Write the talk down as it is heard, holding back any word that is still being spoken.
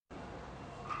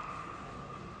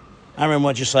Aaron,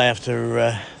 what'd you say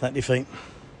after that defeat?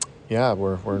 Yeah,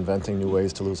 we're inventing new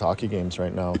ways to lose hockey games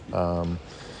right now.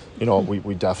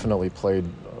 We definitely played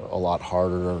a lot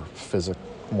harder,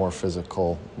 more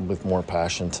physical, with more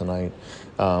passion tonight.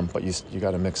 But you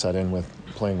got to mix that in with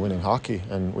playing winning hockey,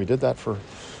 and we did that for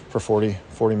 40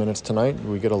 minutes tonight.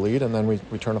 We get a lead, and then we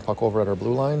turn a puck over at our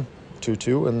blue line,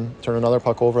 2-2, and turn another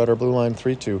puck over at our blue line,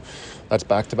 3-2. That's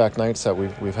back-to-back nights that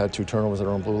we've had 2 turnovers at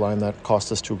our own blue line that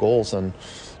cost us 2 goals, and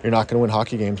you're not going to win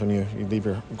hockey games when you leave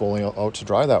your goalie out to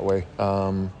dry that way.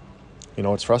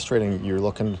 It's frustrating. You're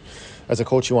looking, as a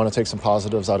coach, you want to take some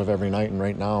positives out of every night, and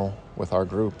right now with our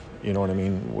group, you know what I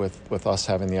mean, with us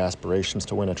having the aspirations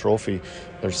to win a trophy,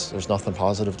 there's nothing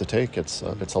positive to take. It's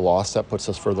a loss that puts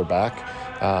us further back.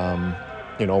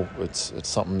 It's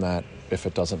something that if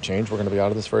it doesn't change, we're going to be out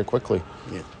of this very quickly.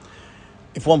 Yeah.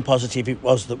 If one positive, it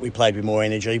was that we played with more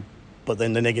energy, but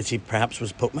then the negative perhaps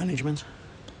was puck management.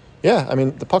 Yeah, I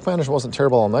mean, the puck management wasn't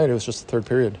terrible all night. It was just the third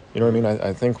period. You know what I mean?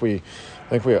 I think we.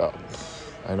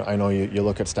 I know you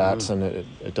look at stats and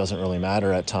it doesn't really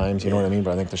matter at times. You know what I mean?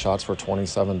 But I think the shots were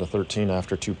 27-13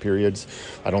 after 2 periods.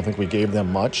 I don't think we gave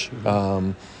them much.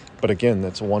 But again,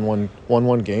 it's a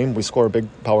 1-1 game. We score a big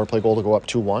power play goal to go up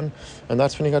 2-1, and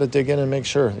that's when you got to dig in and make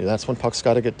sure. That's when pucks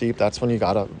got to get deep. That's when you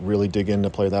got to really dig in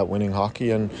to play that winning hockey.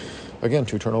 And again,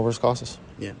 2 turnovers cost us.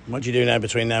 Yeah. What do you do now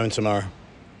between now and tomorrow?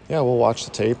 Yeah, we'll watch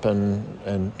the tape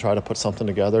and try to put something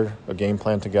together, a game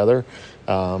plan together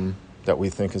that we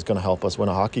think is going to help us win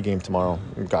a hockey game tomorrow.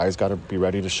 Guys got to be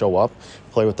ready to show up,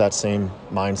 play with that same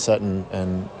mindset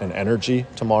and energy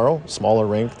tomorrow. Smaller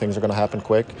rink, things are going to happen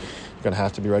quick. You're going to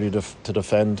have to be ready to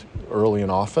defend early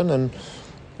and often.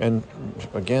 And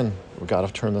again, we've got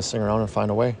to turn this thing around and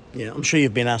find a way. Yeah, I'm sure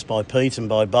you've been asked by Pete and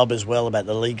by Bob as well about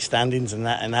the league standings and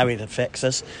that and how it affects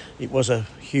us. It was a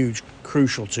huge,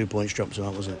 crucial 2 points drop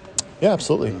tonight, wasn't it? Yeah,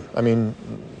 absolutely. I mean,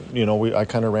 I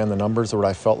kind of ran the numbers of what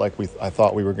I felt like I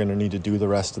thought we were going to need to do the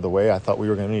rest of the way. I thought we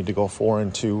were going to need to go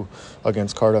 4-2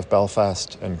 against Cardiff,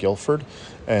 Belfast, and Guildford,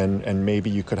 and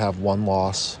maybe you could have one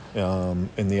loss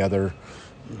in the other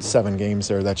 7 games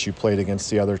there that you played against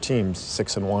the other teams,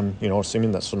 6-1.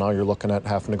 Assuming that, so now you're looking at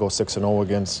having to go 6-0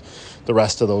 against the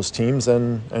rest of those teams,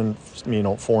 and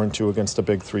 4-2 against the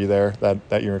big 3 there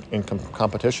that you're in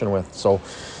competition with. So,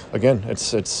 again,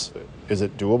 is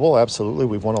it doable? Absolutely.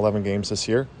 We've won 11 games this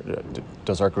year.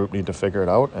 Does our group need to figure it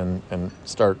out and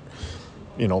start,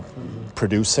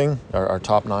 producing? Our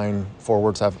top 9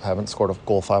 forwards haven't scored a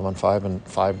goal 5-on-5 in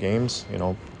 5 games.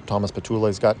 Thomas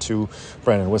Petule's got 2.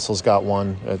 Brandon Whistle's got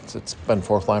 1. It's been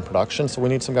 4th line production, so we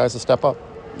need some guys to step up.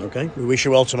 Okay. We wish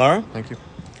you well tomorrow. Thank you.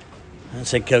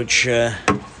 That's head coach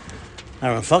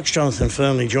Aaron Fox. Jonathan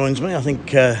Fernley joins me. I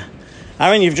think,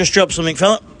 Aaron, you've just dropped something,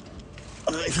 fella.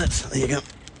 I don't know if that's... There you go.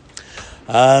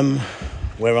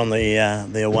 We're on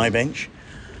the away bench.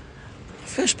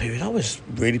 First period, I was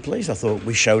really pleased. I thought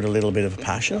we showed a little bit of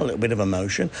passion, a little bit of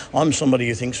emotion. I'm somebody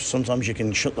who thinks sometimes you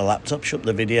can shut the laptop, shut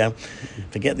the video,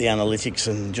 forget the analytics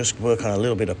and just work on a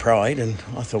little bit of pride, and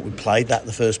I thought we played that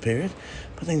the first period.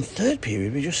 But then third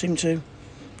period, we just seemed to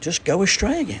just go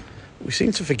astray again. We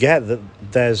seem to forget that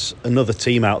there's another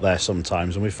team out there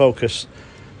sometimes, and we focus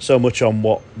so much on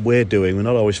what we're doing. We're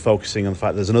not always focusing on the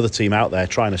fact there's another team out there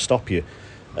trying to stop you.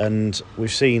 And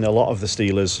we've seen a lot of the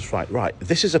Steelers, right,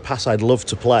 this is a pass I'd love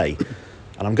to play,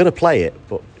 and I'm going to play it,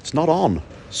 but it's not on.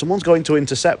 Someone's going to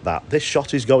intercept that. This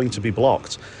shot is going to be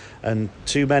blocked. And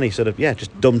too many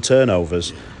just dumb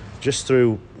turnovers just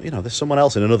through, there's someone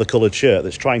else in another coloured shirt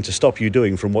that's trying to stop you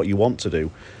doing from what you want to do.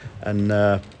 And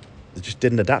they just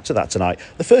didn't adapt to that tonight.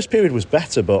 The first period was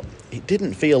better, but it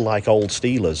didn't feel like old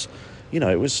Steelers.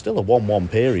 It was still a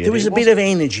 1-1 period. There was a bit of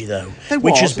energy, though,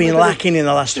 which has been lacking in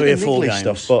the last 3 or 4 games.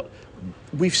 Stuff, but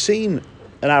we've seen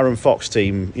an Aaron Fox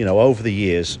team, over the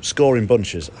years, score in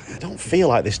bunches. I don't feel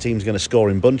like this team's going to score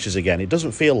in bunches again. It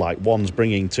doesn't feel like one's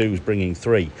bringing 2's bringing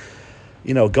 3.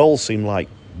 Goals seem like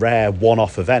rare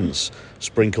one-off events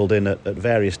sprinkled in at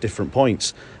various different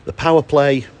points. The power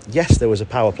play, yes, there was a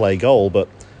power play goal, but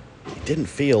it didn't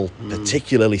feel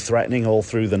particularly threatening all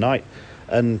through the night.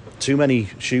 And too many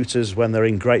shooters, when they're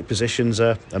in great positions,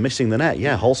 are missing the net.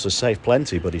 Yeah, Holster's saved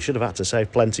plenty, but he should have had to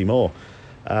save plenty more.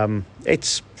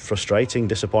 It's frustrating,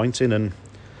 disappointing, and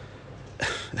I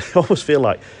almost feel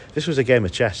like this was a game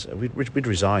of chess. We'd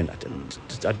resign.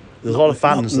 There's a lot of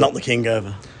fans... Not the king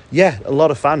over. Yeah, a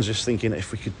lot of fans just thinking,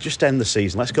 if we could just end the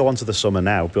season, let's go on to the summer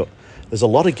now. But there's a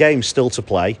lot of games still to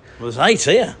play. Well, there's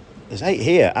 8 here. There's 8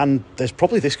 here, and there's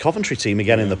probably this Coventry team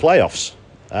again in the playoffs.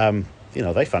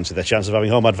 They fancy their chance of having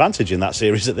home advantage in that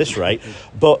series at this rate.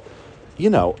 But,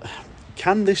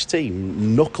 can this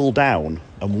team knuckle down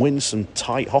and win some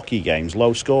tight hockey games,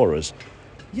 low scorers?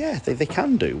 Yeah, they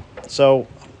can do. So,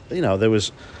 there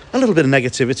was a little bit of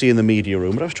negativity in the media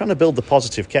room, but I was trying to build the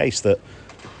positive case that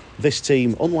this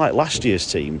team, unlike last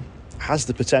year's team, has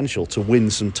the potential to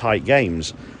win some tight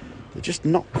games. They're just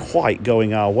not quite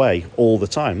going our way all the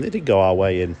time. They did go our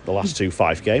way in the last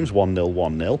 5 games, 1-0,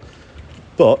 1-0.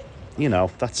 But,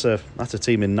 that's a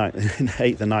team in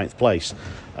 8th and 9th place.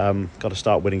 Got to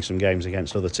start winning some games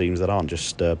against other teams that aren't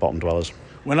just bottom dwellers.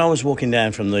 When I was walking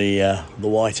down from the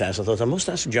White House, I thought I must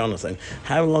ask Jonathan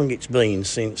how long it's been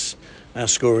since our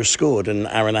scorers scored, and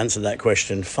Aaron answered that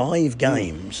question. 5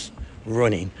 games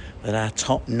running that our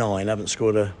top 9 haven't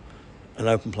scored an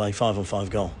open play 5-on-5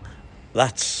 goal.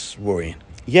 That's worrying.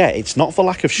 Yeah, it's not for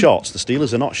lack of shots. The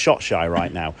Steelers are not shot shy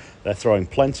right now. They're throwing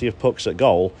plenty of pucks at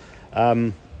goal,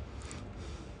 but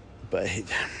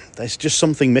there's just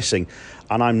something missing.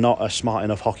 And I'm not a smart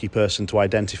enough hockey person to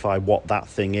identify what that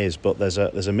thing is, but there's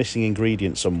a missing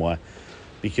ingredient somewhere.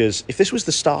 Because if this was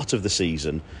the start of the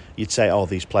season, you'd say, oh,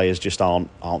 these players just aren't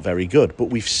very good. But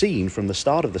we've seen from the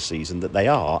start of the season that they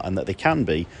are and that they can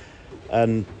be.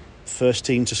 And first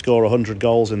team to score 100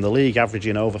 goals in the league,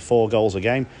 averaging over 4 goals a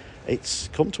game. It's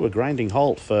come to a grinding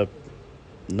halt for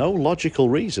no logical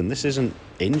reason. This isn't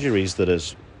injuries that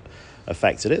has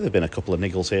affected it. There have been a couple of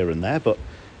niggles here and there, but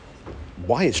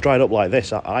why it's dried up like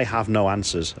this, I have no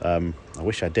answers. I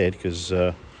wish I did, because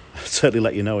I'd certainly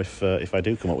let you know if I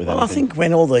do come up with anything. I think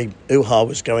when all the hoo-ha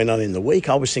was going on in the week,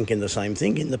 I was thinking the same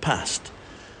thing. In the past,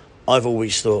 I've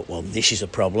always thought, well, this is a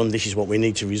problem, this is what we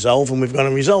need to resolve, and we've gone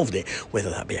and resolved it. Whether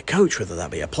that be a coach, whether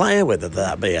that be a player, whether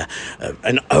that be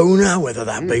an owner, whether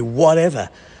that be whatever.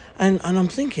 And I'm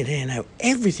thinking here now,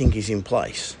 everything is in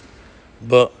place,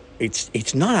 but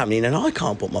it's not happening, and I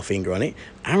can't put my finger on it.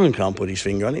 Aaron can't put his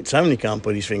finger on it. Tony can't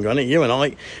put his finger on it. You and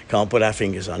I can't put our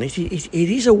fingers on it. It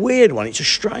is a weird one. It's a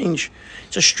strange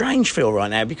feel right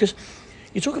now, because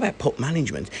you talk about puck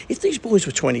management. If these boys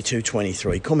were 22,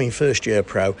 23, coming first year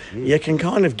pro, you can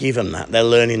kind of give them that. They're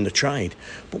learning the trade.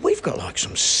 But we've got like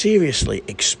some seriously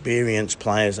experienced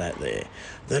players out there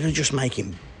that are just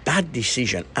making bad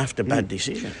decision after bad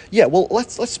decision. Yeah, well,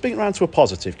 let's spin it around to a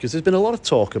positive, because there's been a lot of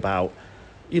talk about,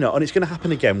 and it's going to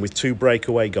happen again with 2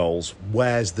 breakaway goals.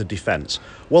 Where's the defence?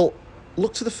 Well,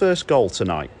 look to the first goal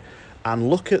tonight and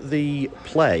look at the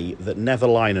play that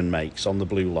Nevalainen makes on the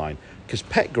blue line. Because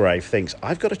Petgrave thinks,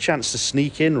 I've got a chance to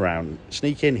sneak in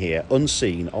here,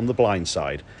 unseen, on the blind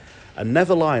side. And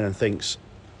Nevalainen thinks,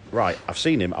 right, I've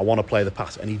seen him, I want to play the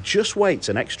pass. And he just waits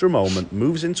an extra moment,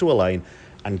 moves into a lane,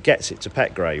 and gets it to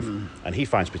Petgrave. And he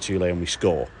finds Petule and we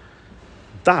score.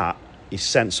 That is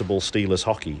sensible Steelers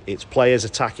hockey. It's players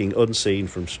attacking unseen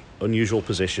from unusual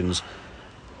positions,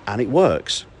 and it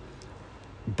works.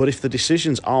 But if the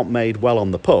decisions aren't made well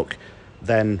on the puck,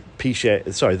 then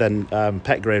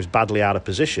Petgrave's badly out of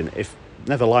position. If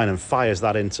Nevalainen fires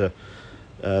that into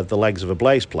the legs of a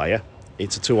Blaze player,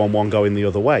 it's a 2-on-1 going the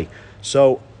other way.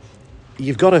 So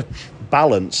you've got to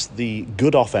balance the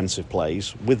good offensive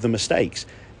plays with the mistakes.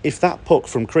 If that puck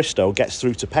from Christo gets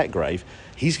through to Petgrave,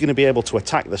 he's going to be able to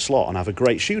attack the slot and have a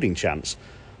great shooting chance.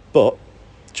 But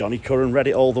Johnny Curran read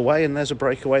it all the way, and there's a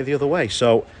breakaway the other way.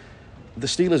 So the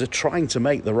Steelers are trying to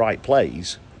make the right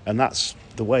plays, and that's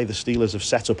the way the Steelers have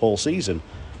set up all season.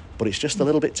 But it's just a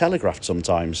little bit telegraphed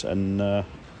sometimes, and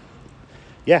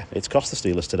it's cost the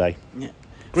Steelers today. Yeah.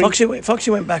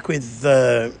 Foxy went back with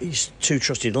his 2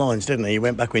 trusted lines, didn't he? He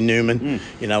went back with Newman,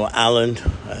 Allen,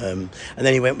 and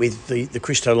then he went with the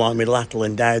Christo line with Lattle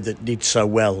and Dowd that did so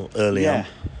well early on.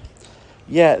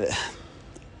 Yeah,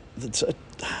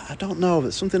 I don't know.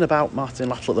 There's something about Martin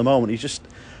Lattle at the moment. He's just,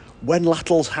 when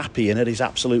Lattle's happy and at his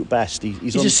absolute best,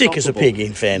 he's as sick as a pig,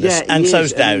 in fairness. Yeah, and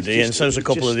so's Dowdy, and so's a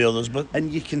couple of the others.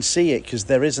 And you can see it, because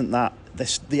there isn't that.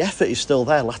 The effort is still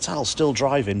there. Lattal's still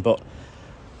driving, but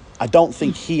I don't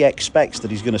think he expects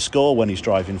that he's going to score when he's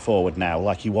driving forward now,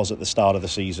 like he was at the start of the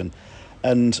season.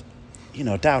 And,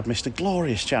 Dowd missed a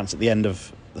glorious chance at the end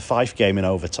of the Fife game in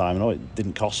overtime. I know it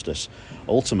didn't cost us,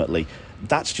 ultimately.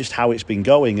 That's just how it's been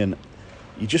going, and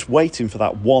you're just waiting for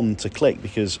that one to click,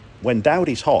 because when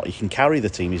Dowdy's hot, he can carry the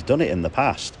team. He's done it in the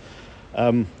past.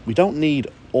 We don't need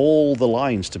all the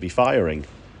lines to be firing.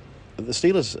 The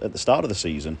Steelers, at the start of the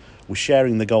season, were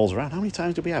sharing the goals around. How many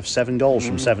times did we have? 7 goals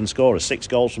from 7 scorers, 6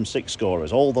 goals from 6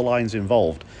 scorers, all the lines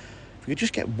involved. If we could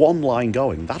just get one line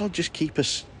going, that'll just keep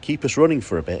us running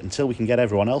for a bit until we can get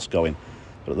everyone else going.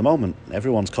 But at the moment,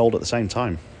 everyone's cold at the same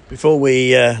time. Before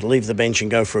we leave the bench and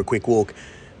go for a quick walk,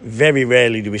 very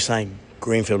rarely do we say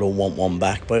Greenfield will want one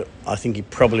back, but I think he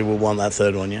probably will want that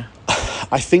third one, yeah?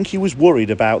 I think he was worried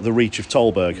about the reach of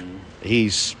Tolberg.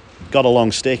 He's got a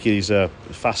long stick, he's a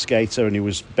fast skater, and he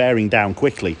was bearing down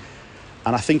quickly.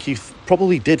 And I think he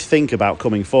probably did think about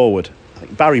coming forward. I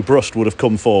think Barry Brust would have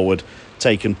come forward,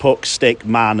 taken puck, stick,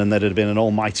 man, and there'd have been an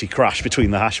almighty crash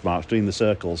between the hash marks, between the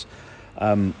circles.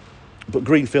 But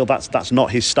Greenfield, that's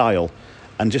not his style.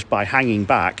 And just by hanging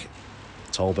back,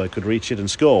 Tolberg could reach it and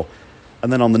score.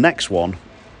 And then on the next one,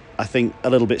 I think a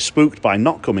little bit spooked by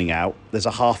not coming out, there's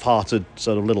a half-hearted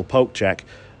sort of little poke check,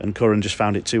 and Curran just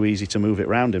found it too easy to move it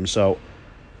round him. So,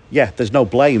 yeah, there's no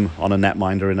blame on a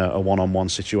netminder in a one-on-one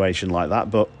situation like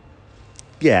that, but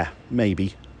yeah,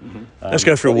 maybe. Mm-hmm. Let's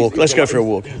go for a walk. Let's go for a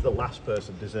walk. He's the last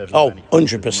person deserving. Oh,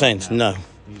 100%, no.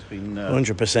 He's been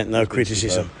 100% no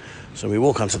criticism. So we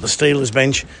walk onto the Steelers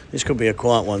bench. This could be a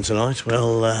quiet one tonight.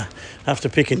 We'll have to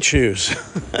pick and choose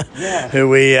who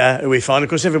we find. Of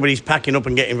course, everybody's packing up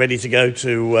and getting ready to go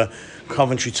to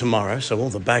Coventry tomorrow. So all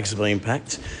the bags are being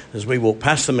packed. As we walk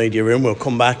past the media room, we'll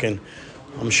come back and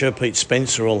I'm sure Pete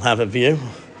Spencer will have a view.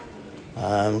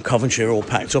 Coventry are all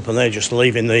packed up and they're just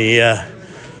leaving the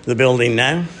building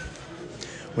now.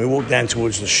 We walk down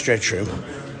towards the stretch room.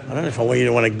 I don't know if I really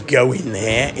want to go in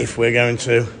there if we're going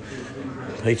to.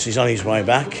 Pete's on his way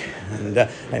back. And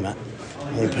hey, Matt.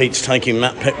 And Pete's taking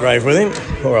Matt Petgrave with him.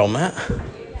 Poor old Matt.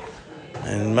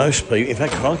 And most people, in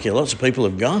fact, crikey, lots of people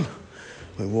have gone.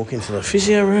 We walk into the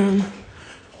physio room.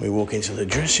 We walk into the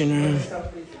dressing room.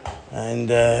 And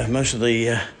most of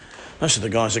the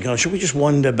guys are gone. Should we just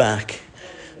wander back?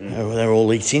 They're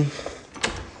all eating.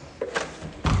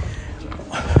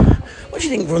 What do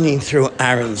you think running through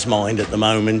Aaron's mind at the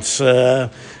moment?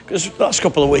 Because the last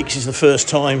couple of weeks is the first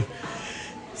time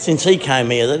since he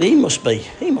came here that he must be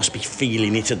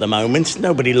feeling it at the moment.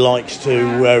 Nobody likes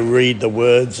to read the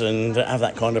words and have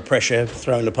that kind of pressure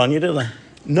thrown upon you, do they?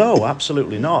 No,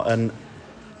 absolutely not. And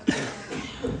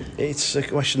it's a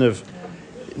question of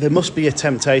there must be a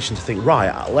temptation to think,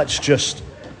 right, let's just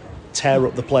tear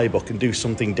up the playbook and do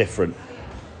something different.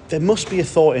 There must be a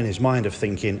thought in his mind of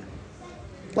thinking,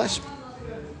 let's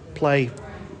play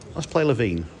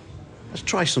Levine. Let's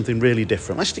try something really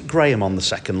different. Let's stick Graham on the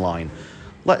second line.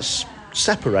 Let's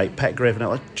separate Petgrave and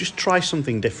let's just try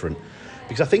something different.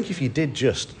 Because I think if you did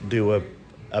just do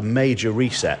a major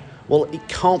reset, well, it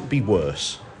can't be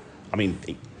worse. I mean,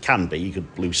 it can be. You could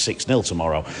lose 6-0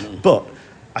 tomorrow. But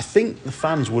I think the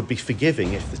fans would be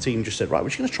forgiving if the team just said, right, we're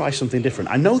just going to try something different.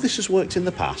 I know this has worked in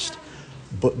the past,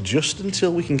 but just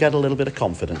until we can get a little bit of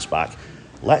confidence back,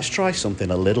 let's try something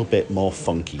a little bit more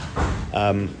funky.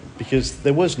 Because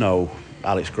there was no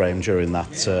Alex Graham during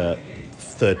that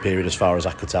third period as far as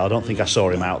I could tell. I don't think I saw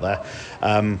him out there.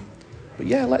 But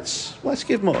yeah, let's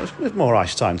give more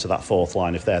ice time to that fourth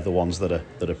line if they're the ones that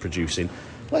are producing.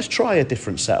 Let's try a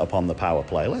different setup on the power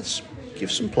play. Let's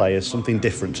give some players something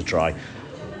different to try.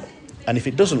 And if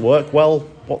it doesn't work, well,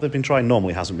 what they've been trying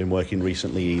normally hasn't been working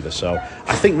recently either. So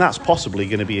I think that's possibly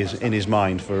going to be in his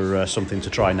mind for something to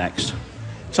try next.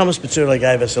 Thomas Petula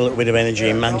gave us a little bit of energy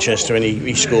in Manchester and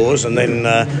he scores and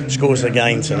then scores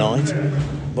again tonight.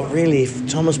 But really, if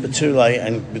Thomas Petula,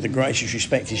 and with the greatest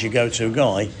respect, is your go-to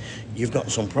guy, you've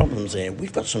got some problems there.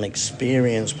 We've got some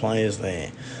experienced players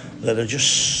there that are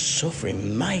just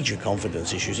suffering major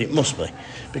confidence issues. It must be.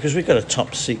 Because we've got a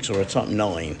top 6 or a top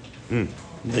 9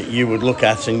 that you would look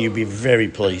at and you'd be very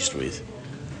pleased with.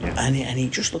 Yeah. And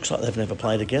it just looks like they've never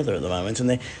played together at the moment.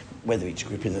 And whether it's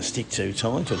gripping the stick too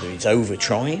tight, whether it's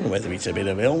over-trying, whether it's a bit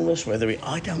of illness,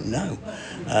 I don't know.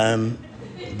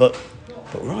 But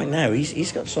right now,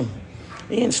 he's got some...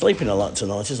 He ain't sleeping a lot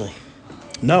tonight, is he?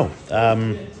 No. I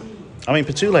mean,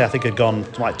 Petula, I think, had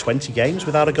gone like 20 games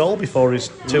without a goal before his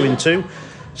 2-2.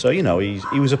 So, you know,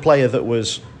 he was a player that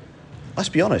was... Let's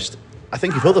be honest. I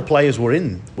think if other players were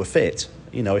fit,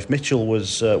 you know, if Mitchell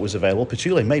was available,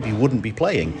 Petula maybe wouldn't be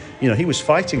playing. You know, he was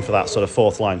fighting for that sort of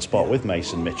fourth line spot with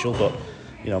Mason Mitchell, but,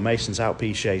 you know, Mason's out,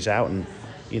 Pichet's out, and,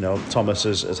 you know, Thomas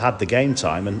has had the game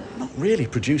time and not really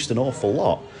produced an awful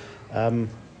lot.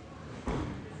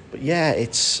 But yeah,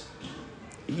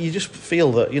 you just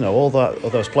feel that, you know, all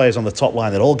those players on the top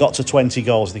line that all got to 20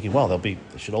 goals, thinking, well, they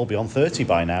should all be on 30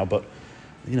 by now, but,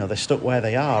 you know, they're stuck where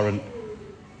they are, and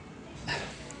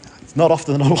it's not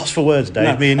often that I'm lost for words,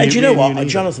 Dave. No. And do you know what?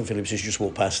 Jonathan Phillips has just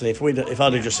walked past, and if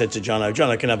I'd have just said to Jono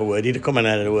can have a word, he'd have come and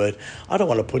added a word. I don't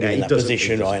want to put him in that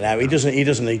position right now. He doesn't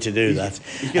need to do that.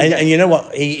 And you know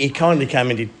what? He kindly came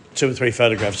and did 2 or 3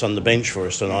 photographs on the bench for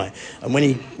us tonight. And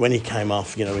when he came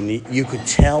off, you know, and you could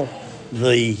tell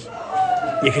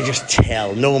you could just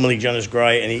tell. Normally, John is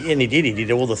great, and he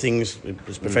did all the things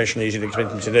as professionally as you'd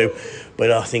expect him to do.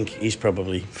 But I think he's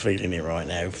probably feeling it right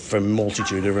now for a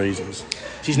multitude of reasons.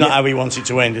 It's not how he wants it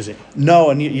to end, is it?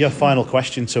 No. And your final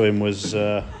question to him was,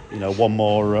 you know, one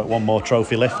more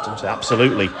trophy lift.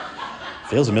 Absolutely,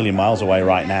 feels a million miles away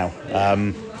right now.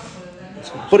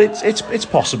 But it's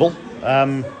possible.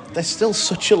 There's still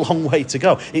such a long way to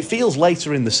go. It feels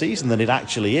later in the season than it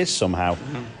actually is somehow.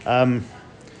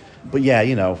 But yeah,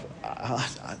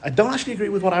 I don't actually agree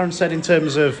with what Aaron said in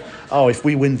terms of, if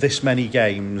we win this many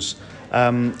games,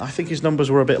 I think his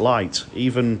numbers were a bit light,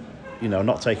 even,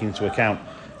 not taking into account,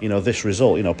 this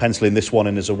result, penciling this one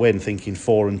in as a win, thinking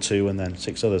 4-2 and then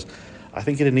 6 others. I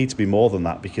think it'd need to be more than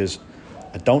that, because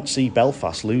I don't see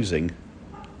Belfast losing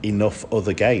enough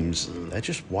other games. They're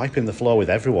just wiping the floor with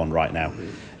everyone right now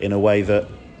in a way that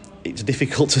it's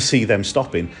difficult to see them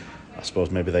stopping. I suppose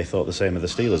maybe they thought the same of the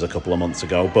Steelers a couple of months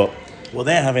ago, but... Well,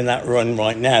 they're having that run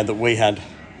right now that we had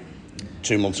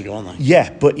 2 months ago, aren't they?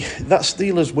 Yeah, but that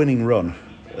Steelers winning run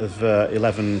of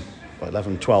 11,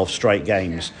 12 straight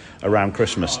games around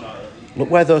Christmas, look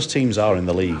where those teams are in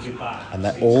the league, and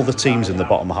they're all the teams in the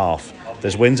bottom half.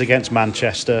 There's wins against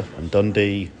Manchester and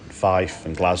Dundee, Fife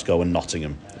and Glasgow and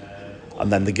Nottingham.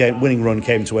 And then the winning run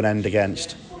came to an end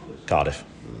against Cardiff.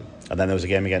 And then there was a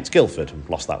game against Guildford and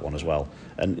lost that one as well.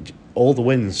 And all the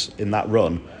wins in that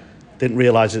run, didn't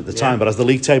realise it at the time, but as the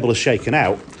league table has shaken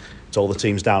out, it's all the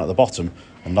teams down at the bottom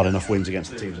and not enough wins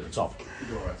against the teams at the top.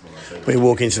 We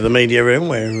walk into the media room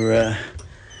where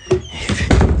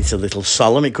it's a little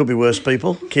solemn. It could be worse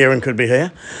people. Kieran could be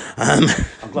here. I'm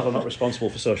glad I'm not responsible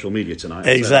for social media tonight.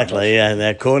 Exactly,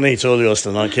 yeah. Courtney, it's all yours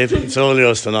tonight, kid. It's all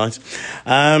yours tonight.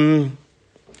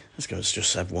 Let's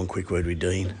just have one quick word with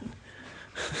Dean.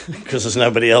 Because there's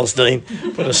nobody else, Dean.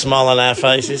 Put a smile on our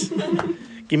faces.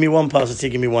 Give me one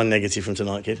positive, give me one negative from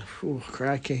tonight, kid. Oh,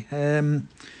 crikey.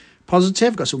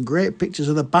 Positive, got some great pictures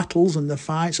of the battles and the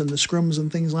fights and the scrums and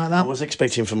things like that. I was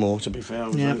expecting for more, to be fair.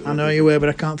 Yeah, I know you were, but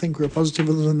I can't think of a positive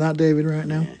other than that, David, right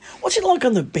now. Yeah. What's it like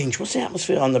on the bench? What's the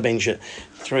atmosphere on the bench at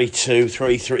 3-2,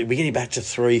 3-3? We're getting back to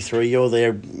 3-3. You're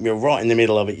there, you're right in the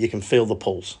middle of it. You can feel the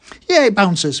pulse. Yeah, it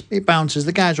bounces. It bounces.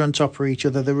 The guys are on top of each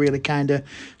other. They're really kind of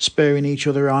spurring each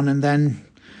other on. And then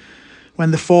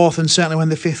when the fourth and certainly when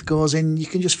the fifth goes in, you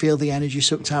can just feel the energy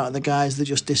sucked out of the guys. They're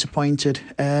just disappointed.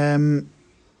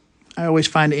 I always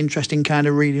find it interesting kind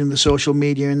of reading the social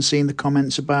media and seeing the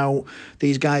comments about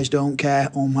these guys don't care.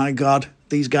 Oh my God,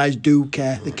 these guys do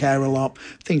care. They care a lot.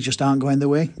 Things just aren't going their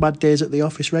way. Bad days at the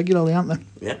office regularly, aren't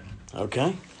they? Yeah,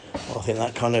 okay. Well, I think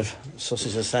that kind of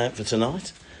susses us out for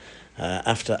tonight.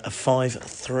 After a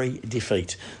 5-3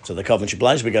 defeat to the Coventry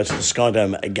Blaze, we go to the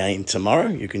Skydome again tomorrow.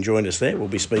 You can join us there. We'll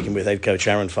be speaking with head coach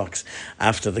Aaron Fox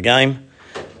after the game.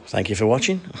 Thank you for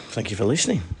watching. Thank you for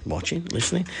listening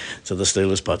to the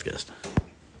Steelers podcast.